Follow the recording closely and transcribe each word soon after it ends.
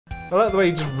I like the way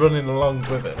you're just running along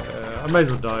with it. I may as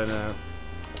well die now.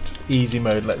 Easy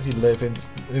mode lets you live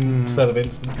instead of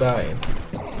instant dying.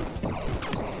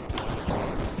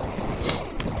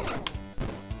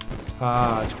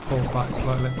 Just pull back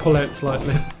slightly. Pull out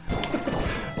slightly.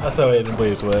 That's how A and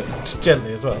B's work. Just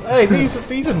gently as well. Hey, these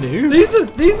are new. These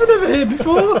were never here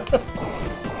before.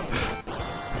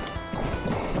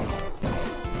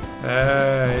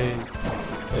 Hey.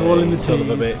 It's all in the teas. Son of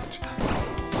a bitch.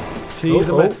 Teas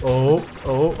them out. Oh,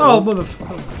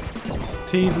 motherfucker.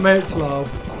 Tease them out slow.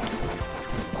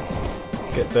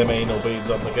 Get them anal beads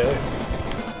on the go.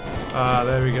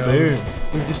 There we go. Boom.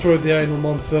 We've destroyed the anal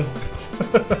monster.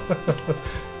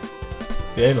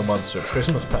 The anal monster of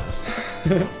Christmas past.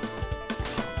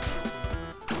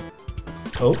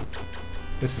 Oh,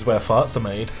 this is where farts are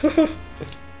made.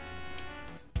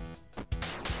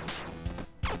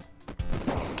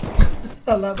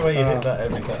 I like the way you hit that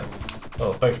every time.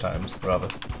 Oh, both times, rather.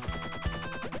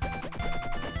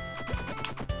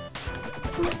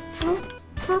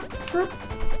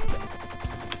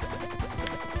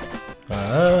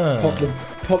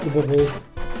 Pop the bubbles.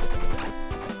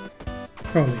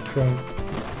 Holy crap.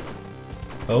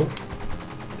 Oh.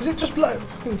 Is it just like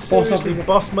seriously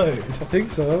boss mode? I think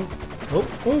so. Oh.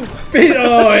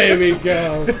 Oh, here we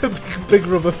go. Big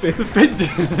rubber fist.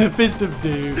 Fist of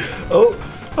doom. Oh.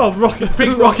 Oh,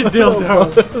 big rocket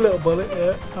dildo. Little bullet,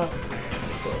 yeah.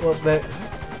 What's next?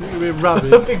 We're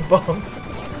rabbits. A big bomb.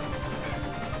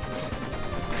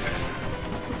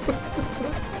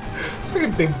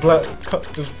 Fucking big black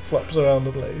cock just flaps around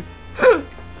the place.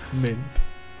 Mint.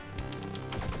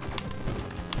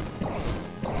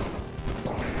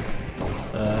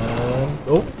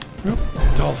 Oh.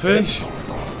 Dolphin. Fish.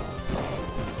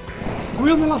 Are we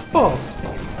on the last boss?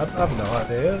 I have no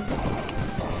idea.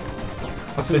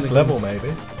 I think This level, maybe.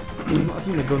 I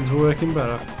think the guns were working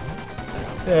better.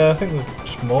 Yeah, I think there's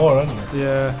just more, isn't there?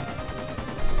 Yeah.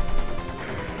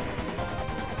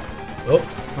 Oh,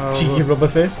 cheeky rubber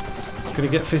fist. Gonna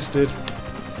get fisted.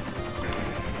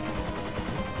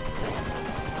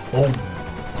 Oh.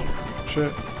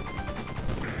 Shit.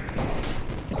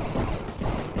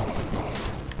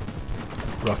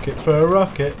 Rocket for a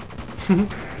rocket.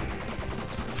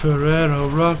 Ferrero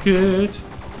rocket.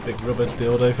 Big rubber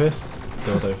dildo fist.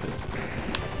 Dildo fist.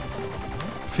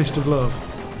 Fist of love.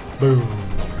 Boom.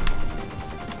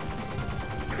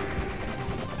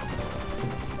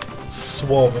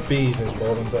 Swarm of bees in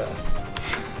Borden's ass.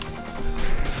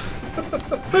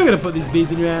 We're gonna put these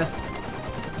bees in your ass.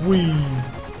 Wee.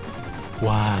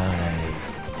 Why?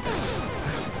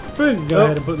 We're gonna go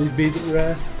ahead and put these bees in your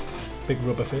ass. Big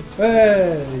rubber fist.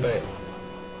 Hey! Right.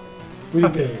 We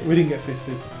didn't get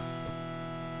fisted.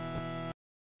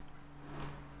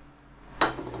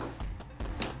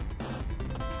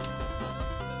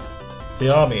 The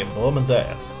army in Borman's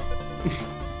ass.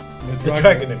 The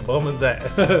dragon in Borman's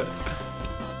ass.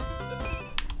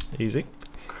 Easy.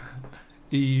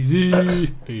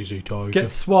 Easy. Easy, tiger. Get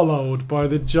swallowed by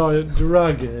the giant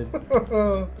dragon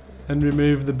and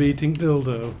remove the beating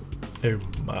dildo. Oh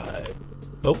my.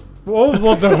 Oh.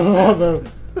 What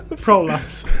the?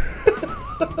 Prolapse.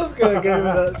 I was going to go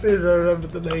with that as soon as I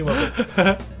remembered the name of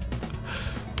it.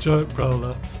 Giant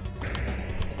prolapse.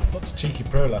 What's a cheeky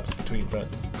prolapse between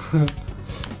friends?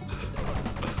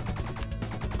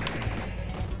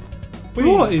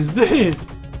 What is this?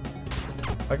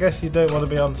 I guess you don't want to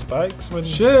be on spikes when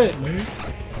Shit. you move.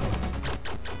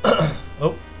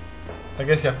 Oh. I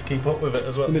guess you have to keep up with it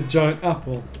as well. In a giant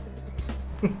apple.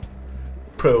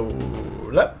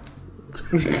 Prolapse.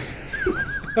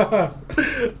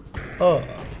 Oh.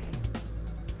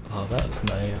 Oh, that's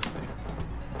nasty.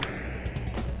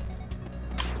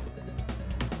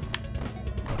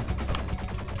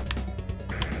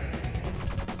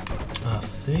 I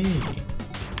see.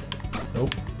 Oh.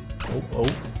 Oh, oh,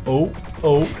 oh,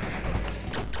 oh.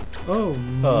 Oh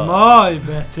my,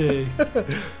 Betty.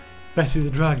 Betty the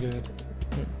dragon.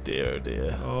 Dear, oh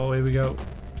dear. Oh, here we go.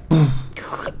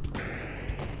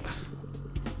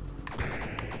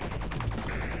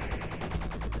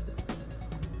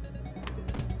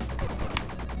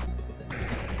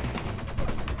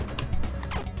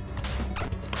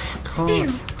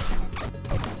 Can't.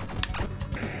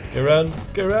 Go round,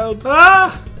 go round.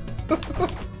 Ah!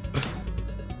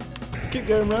 Keep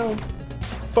going round.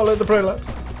 Follow the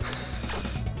prolapse.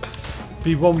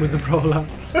 Be one with the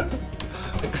prolapse.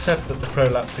 Accept that the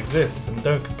prolapse exists and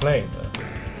don't complain. But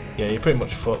yeah, you're pretty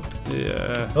much fucked.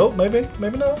 Yeah. Oh, maybe,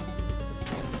 maybe not.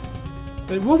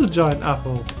 It was a giant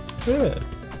apple. Yeah.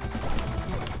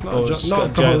 Not Oh, a, just not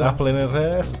got a giant apple in his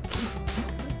ass.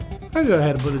 I'm going to go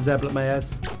ahead and put a zebra in my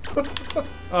ass.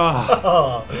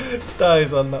 Ah.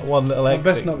 Dies on that one little egg. I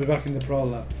best thing. not be back in the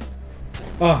prolapse.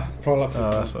 Ah, prolapse is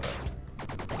Oh, gone. that's alright.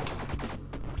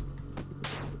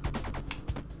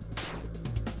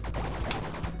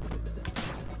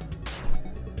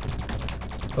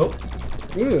 Oh.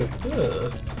 Ugh.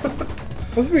 Ugh.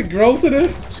 That's a bit gross, isn't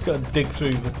it? Just gotta dig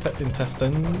through the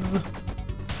intestines.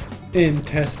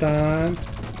 Intestine.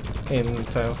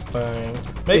 Intestine.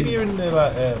 Maybe you're in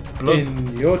the blood.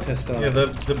 In your intestine. Yeah,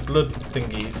 the blood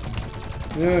thingies.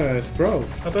 Yeah, it's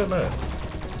gross. I don't know.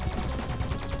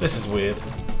 This is weird.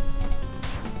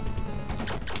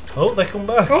 Oh, they come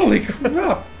back. Holy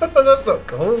crap! That's not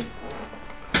cool.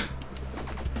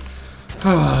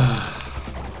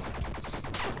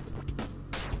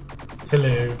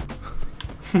 Hello.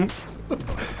 The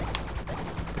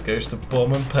ghost of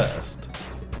Borman Past.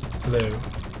 Hello.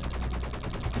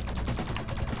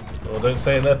 Oh, don't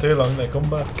stay in there too long, they come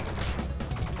back.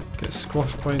 Get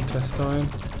squashed by intestine.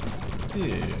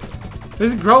 Ew.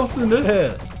 It's gross, isn't it?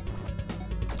 Yeah.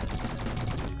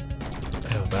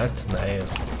 Oh, that's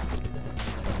nasty.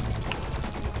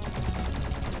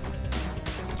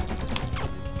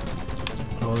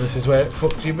 Oh, this is where it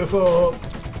fucked you before.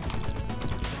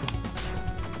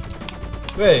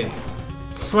 Wait.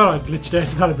 I swear I glitched out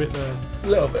that a bit there.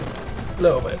 Little bit.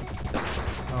 Little bit.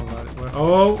 Oh, right, it went.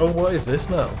 Oh! Oh, what is this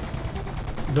now?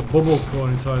 The bubble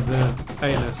going inside the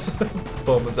anus.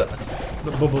 Borman's ass.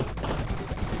 The bubble.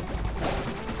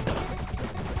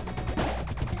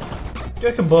 Do you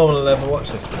reckon Borman will ever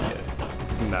watch this video?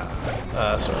 Nah.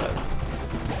 Ah, that's alright.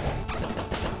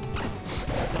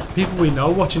 People we know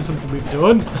watching something we've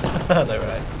done. I know,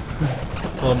 right?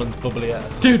 Borman's bubbly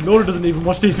ass. Dude, Laura doesn't even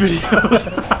watch these videos.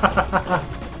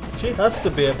 She has to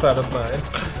be a fan of mine.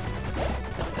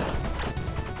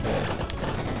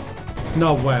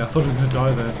 No way, I thought I was gonna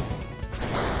die there.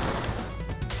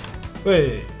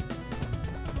 Wait.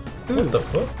 Ooh. What the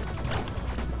fuck?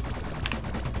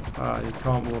 Ah, you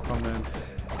can't walk on them.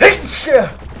 Hiya!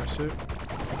 That's it.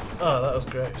 Oh, that was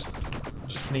gross.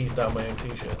 Just sneezed down my own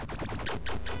t-shirt.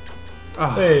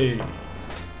 Ah, Hey! At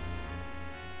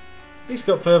least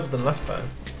got further than last time.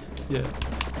 yeah.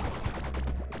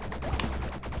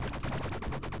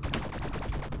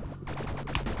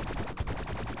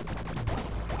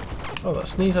 Oh, that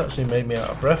sneeze actually made me out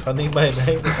of breath. I need my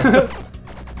name.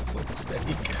 Fuck's sake.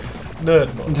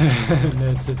 Nerd mode.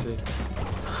 Nerd City.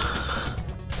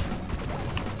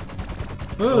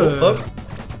 Oh, fuck.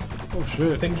 Oh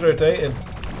shit. Things rotating.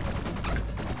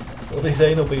 All these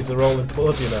anal beads are rolling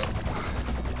towards you now.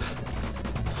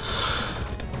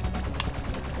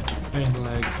 Anal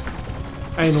legs.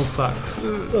 Anal sacs.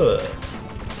 Ugh.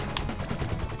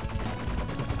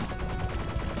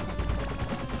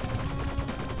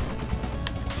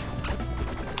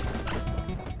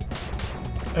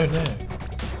 Oh no.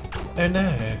 Oh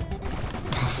no.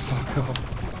 Oh, fuck off.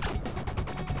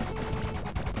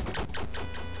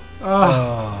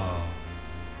 Ah. Oh.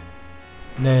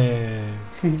 No.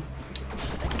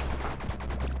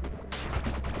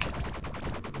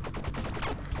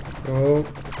 Oh.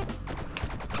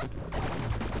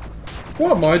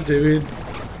 What am I doing?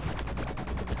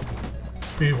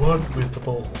 Be one with the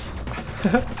balls.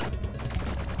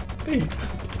 Be.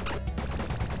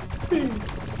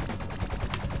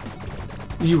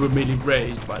 You were merely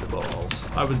raised by the balls.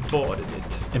 I was born in it.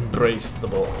 Embrace the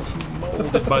balls.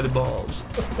 Molded by the balls.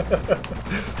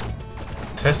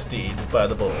 Tested by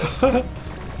the balls. I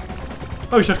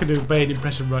wish I could do a Bane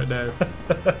impression right now.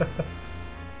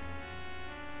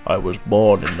 I was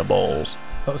born in the balls.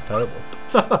 That was terrible.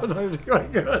 That was actually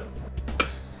quite good.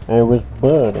 I was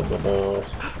born in the balls.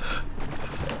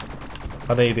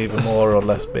 I need either more or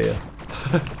less beer.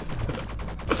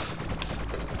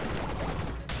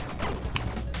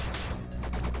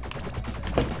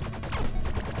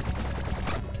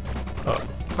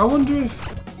 I wonder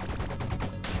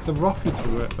if the rockets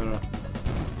would work better.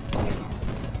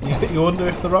 You wonder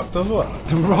if the rock does what?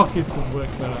 The rockets would work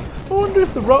better. I wonder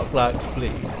if the rock likes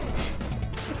bleed.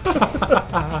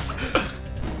 I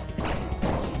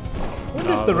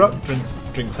wonder if the rock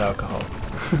drinks alcohol.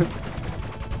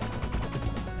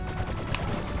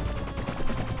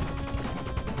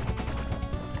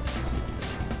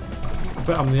 I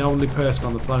bet I'm the only person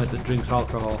on the planet that drinks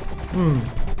alcohol.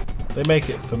 They make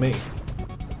it for me.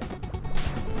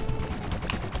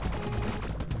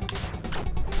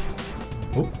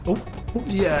 Oh, oh, oh.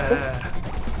 Yeah.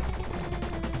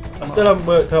 I still haven't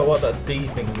worked out what that D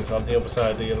thing is on the other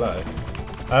side of your life.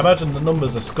 I imagine the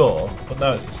number's a score, but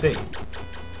now it's a C.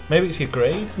 Maybe it's your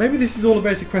grade? Maybe this is all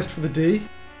about a quest for the D.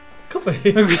 Could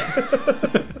be.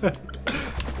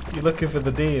 You're looking for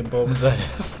the D in Borman's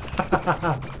ass.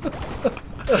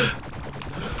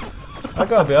 I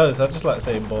gotta be honest, I just like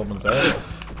saying Borman's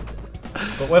Airless.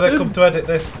 But when I come to edit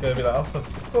this, it's gonna be like, oh, for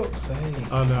fuck's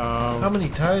sake. I know. How many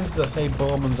times did I say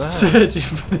Borman's Airless? Searching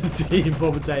for the team,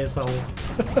 Borman's asshole.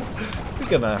 You're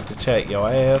gonna have to check your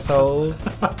asshole.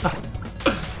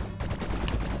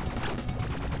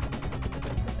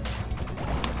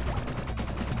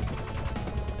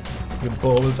 Your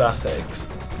Borman's ass eggs.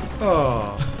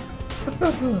 Oh.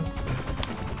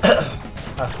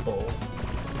 Ass balls.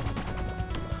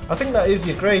 I think that is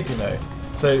your grade, you know.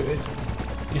 So it's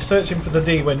you're searching for the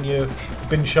D when you've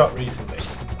been shot recently.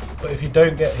 But if you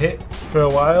don't get hit for a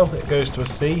while, it goes to a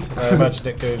C. I imagine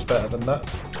it goes better than that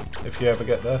if you ever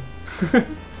get there.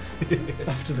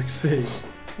 After the C.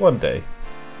 One day.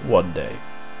 One day.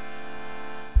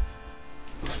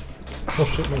 Oh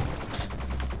shit me.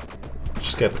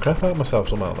 Just scared the crap out of myself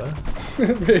somehow there.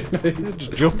 Really?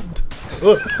 Just jumped.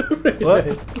 Oh, Really? what?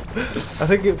 I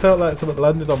think it felt like something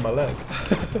landed on my leg.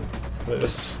 But it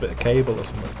was just a bit of cable or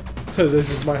something. So there's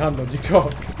just my hand on your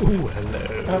cock. Ooh,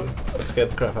 hello. I scared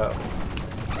the crap out of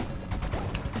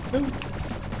me. Ooh.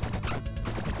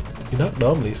 You're not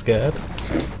normally scared.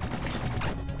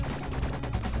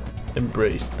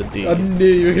 Embrace the D. I knew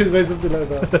you were going to say something like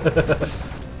that.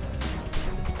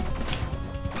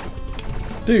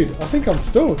 Dude, I think I'm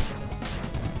stuck.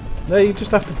 No, you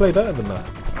just have to play better than that.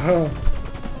 Oh.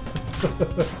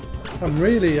 I'm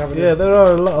really having Yeah, there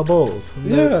are a lot of balls.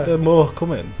 Yeah. There are more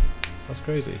coming. That's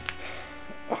crazy.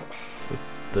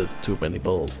 There's too many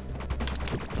balls.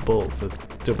 The balls, there's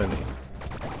too many.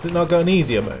 Has it not got an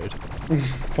easier mode?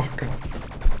 Fuck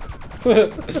off.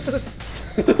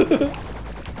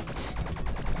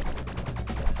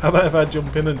 How about if I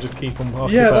jump in and just keep them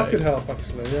occupied? Yeah, that could help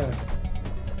actually, yeah.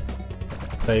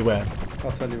 Say where?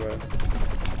 I'll tell you where.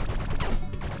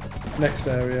 Next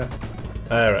area.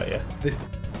 Alright, yeah. This.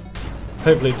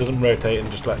 Hopefully it doesn't rotate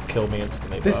and just like kill me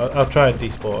instantly. This- But I'll try and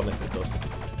despawn if it does.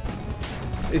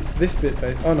 It's this bit,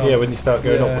 babe. Oh no. Yeah, when you start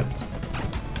going yeah. upwards.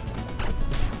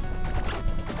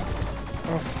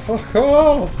 Oh fuck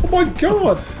off! Oh my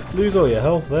god! Lose all your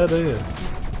health there, do you?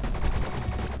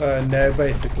 No,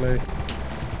 basically.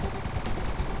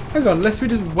 Hang on, let's we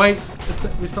just wait.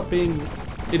 We stop being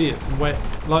idiots and wait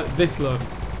like this. Look,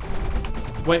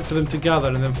 wait for them to gather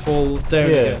and then fall down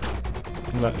Yeah. again.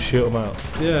 And like shoot them out.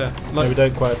 Yeah, Maybe like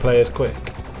don't quite play as quick.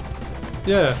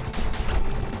 yeah,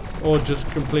 or just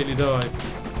completely die.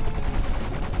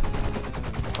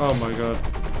 Oh my god.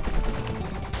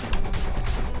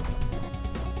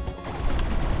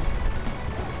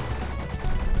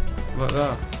 Like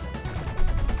that.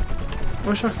 I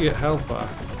wish I could get health back.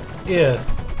 Yeah.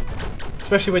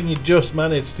 Especially when you just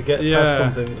manage to get Yeah. past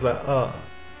something. It's like, ah.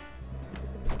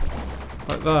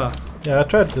 Like that. Yeah, I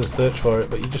tried to search for it,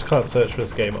 but you just can't search for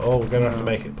this game at all. We're going to have to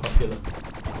No. make it popular.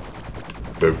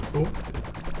 Boom. Oh.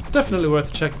 Definitely worth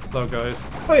a check though, guys.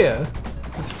 Oh yeah,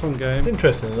 It's a fun game. it's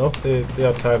interesting enough, the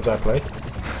odd times I play.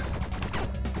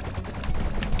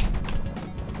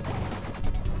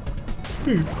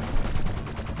 Boom.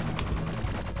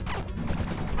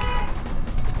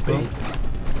 Beep.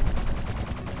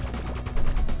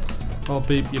 I'll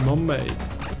beep your mum, mate.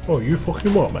 Oh, you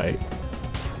fucking what, mate?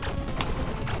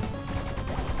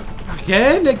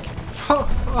 Again? Fuck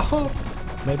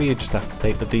off. Maybe you just have to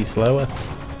take the D slower.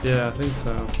 Yeah, I think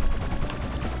so.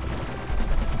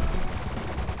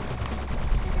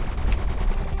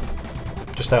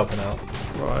 Just helping out.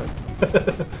 Right.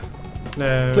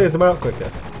 No. Clears them out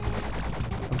quicker.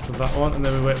 Onto that one, and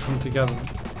then we wait for them together.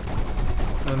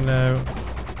 And now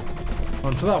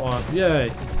onto that one. Yay!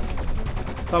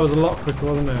 That was a lot quicker,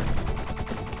 wasn't it?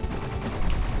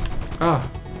 Ah.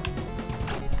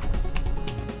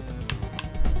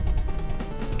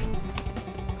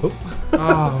 Oh.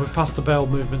 Ah, we passed the bell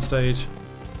movement stage.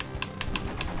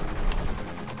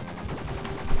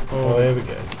 Oh, here we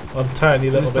go. On tiny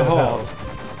Is little this bit the of hard?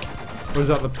 health. Or is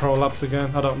that the prolapse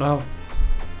again? I don't know.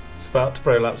 It's about to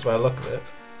prolapse by the look of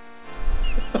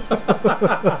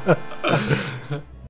it.